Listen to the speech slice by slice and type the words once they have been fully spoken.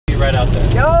right out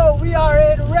there. Yo, we are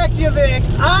in Reykjavik,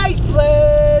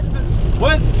 Iceland!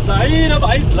 West side of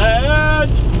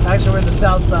Iceland! Actually, we're in the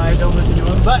south side, don't listen to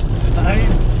us. But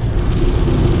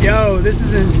Yo, this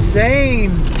is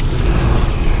insane!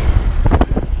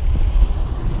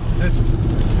 It's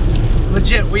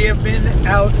legit, we have been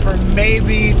out for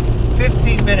maybe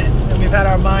 15 minutes and we've had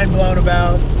our mind blown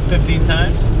about 15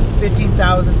 times?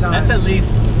 15,000 times. That's at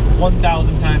least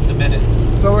 1,000 times a minute.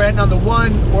 So we're heading on the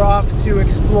one. We're off to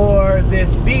explore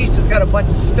this beach. It's got a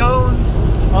bunch of stones.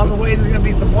 On the way, there's gonna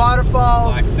be some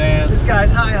waterfalls. Black sand. This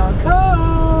guy's high on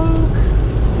coke.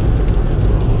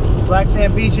 Black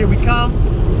Sand Beach, here we come.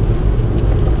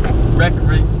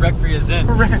 Represent.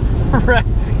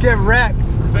 Get wrecked.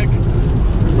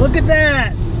 Look at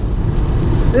that.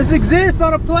 This exists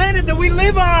on a planet that we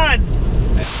live on.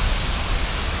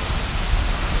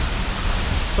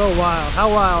 So wild. How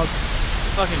wild? It's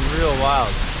fucking real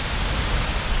wild.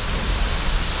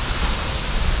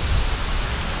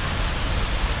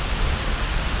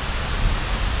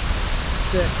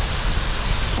 Sick.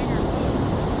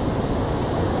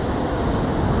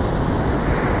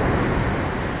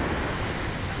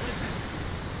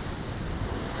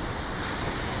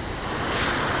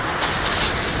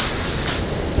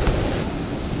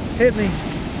 Hit me.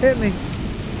 Hit me.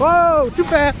 Whoa, too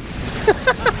fast.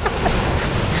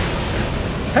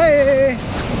 Hey!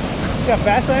 See how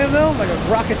fast I am though? Like a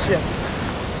rocket ship.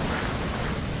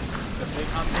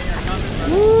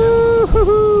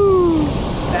 Woo-hoo-hoo!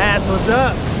 That's what's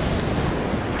up.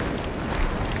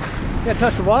 You gotta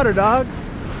touch the water, dog.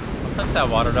 Don't touch that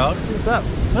water, dog. See what's up.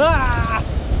 Ah!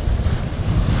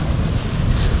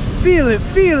 Feel it,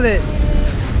 feel it.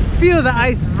 Feel the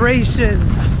ice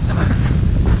vibrations.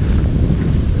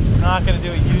 Not gonna do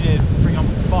what you did. Bring them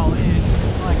fall in.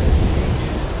 Like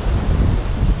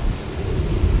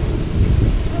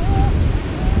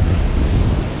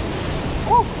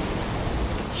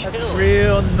That's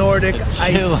real Nordic ice.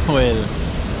 Chill with.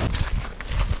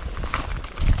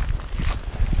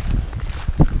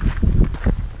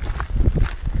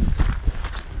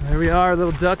 There we are,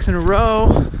 little ducks in a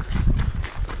row.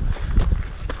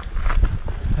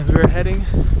 As we're heading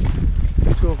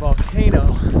to a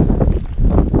volcano.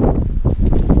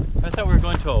 I thought we were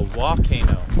going to a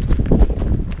volcano.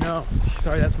 No,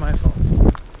 sorry, that's my fault.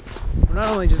 We're not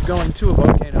only just going to a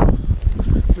volcano,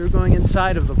 we're going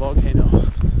inside of the volcano.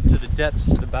 To the depths,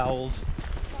 the bowels.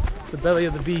 The belly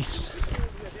of the beast.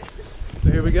 So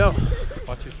here we go.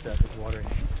 Watch your step, it's watery.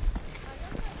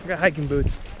 I got hiking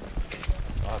boots.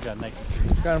 Oh, I've got Nike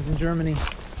trees. Got them from Germany.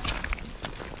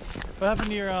 What happened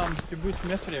to your boots from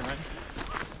yesterday, Ryan?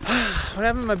 What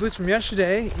happened to my boots from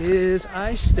yesterday is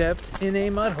I stepped in a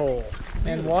mud hole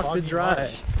and walked it dry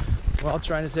while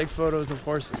trying to take photos of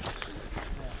horses.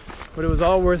 But it was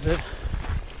all worth it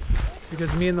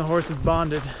because me and the horses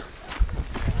bonded.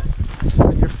 So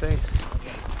in your face.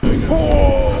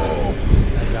 Oh!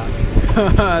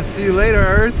 See you later,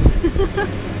 Earth.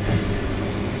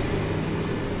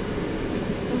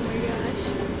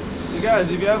 So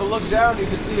guys, if you have a look down, you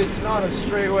can see it's not a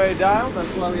straight way down.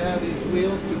 That's why we have these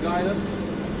wheels to guide us.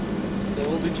 So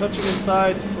we'll be touching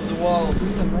inside of the wall. Just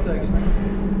a second.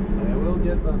 And it will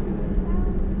get bumpy.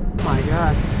 Oh my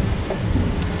god.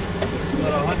 It's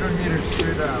about 100 meters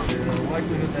straight down. The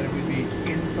likelihood that it would be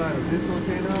inside of this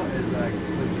volcano is like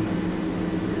slim to none.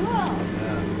 Cool.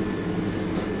 Yeah.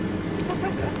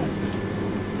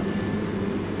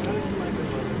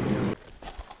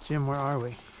 Jim, where are we?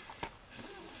 I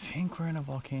think we're in a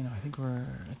volcano. I think we're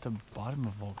at the bottom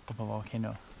of a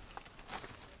volcano.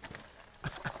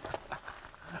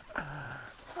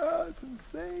 Oh, it's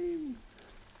insane.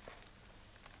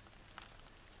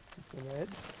 Let's go red.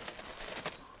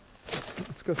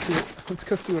 Let's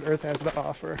go see what Earth has to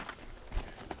offer.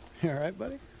 You all right,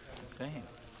 buddy? Insane.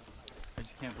 I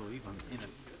just can't believe I'm in a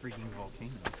freaking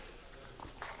volcano.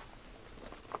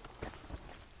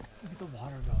 Look at the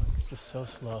water going. It's just so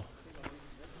slow.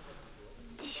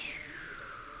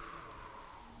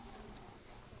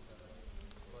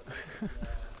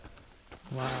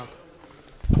 Wild.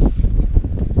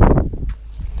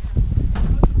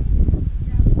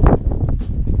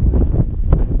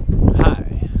 Hi.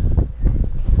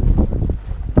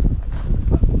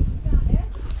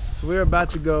 So we're about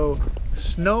to go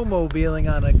snowmobiling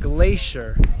on a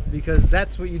glacier because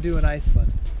that's what you do in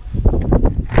Iceland.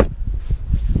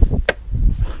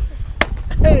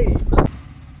 Hey!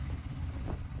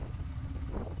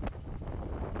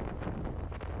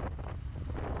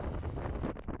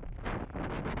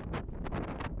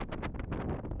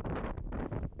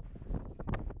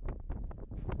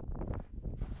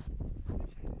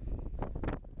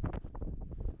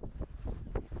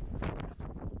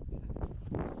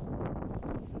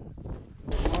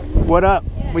 What up?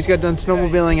 We just got done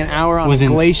snowmobiling an hour on a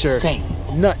glacier. Insane.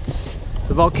 Nuts.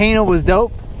 The volcano was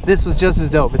dope. This was just as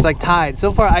dope. It's like tied.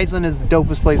 So far, Iceland is the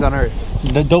dopest place on earth.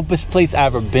 The dopest place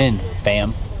I've ever been,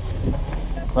 fam.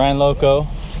 Ryan Loco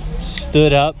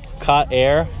stood up, caught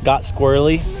air, got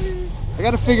squirrely. I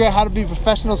gotta figure out how to be a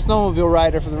professional snowmobile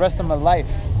rider for the rest of my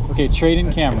life. Okay, trade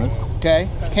in cameras. Okay,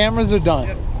 cameras are done.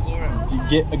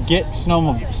 Get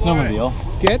snowmobile.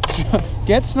 Get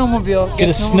snowmobile. Get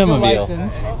a snowmobile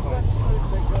license.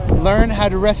 Learn how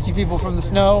to rescue people from the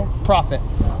snow. Profit.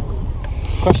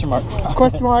 Question mark.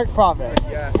 Question mark. Profit.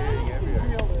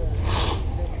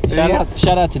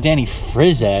 Shout out to Danny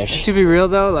Frizesh. To be real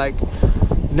though, like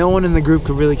no one in the group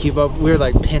could really keep up. We were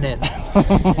like pinning.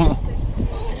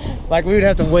 Like we would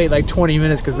have to wait like 20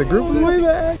 minutes because the group was way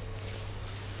back.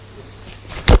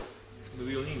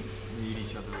 We only meet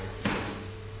each other.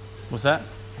 What's that?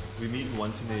 We meet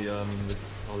once in a with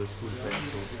all the school friends.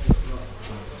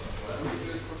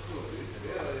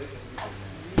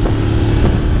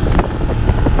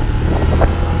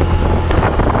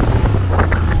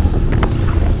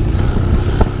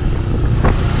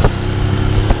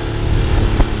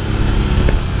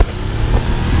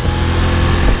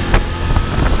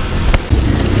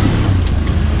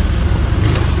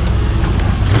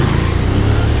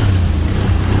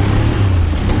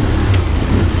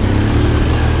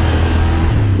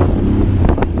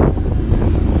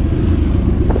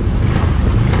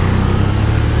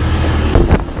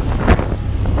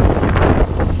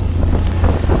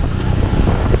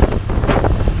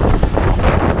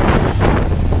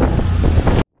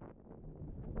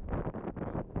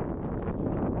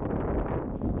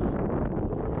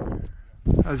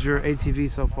 How's your ATV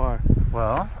so far?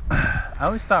 Well, I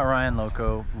always thought Ryan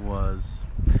Loco was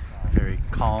a very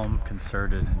calm,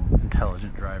 concerted, and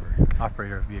intelligent driver,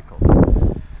 operator of vehicles.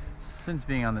 Since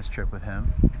being on this trip with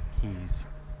him, he's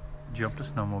jumped a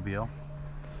snowmobile,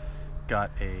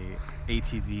 got a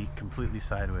ATV completely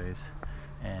sideways,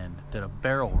 and did a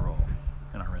barrel roll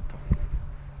in our rental.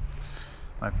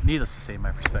 Needless to say,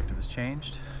 my perspective has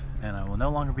changed, and I will no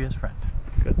longer be his friend.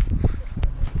 Good.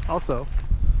 Also,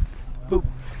 boop.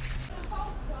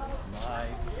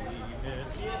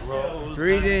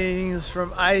 Greetings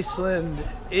from Iceland.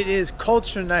 It is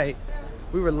culture night.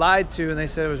 We were lied to and they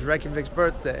said it was Reykjavik's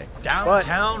birthday.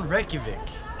 Downtown Reykjavik.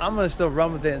 I'm gonna still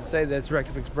run with it and say that it's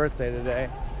Reykjavik's birthday today.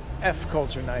 F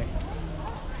culture night.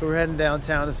 So we're heading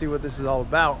downtown to see what this is all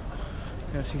about.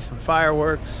 Gonna see some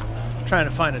fireworks. I'm trying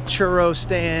to find a churro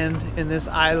stand in this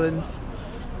island.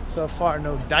 So far,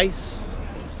 no dice.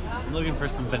 I'm looking for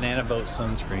some banana boat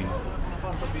sunscreen.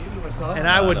 And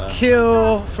I would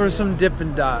kill for some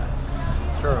Dippin' Dots.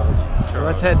 Churro. So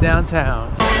let's head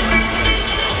downtown.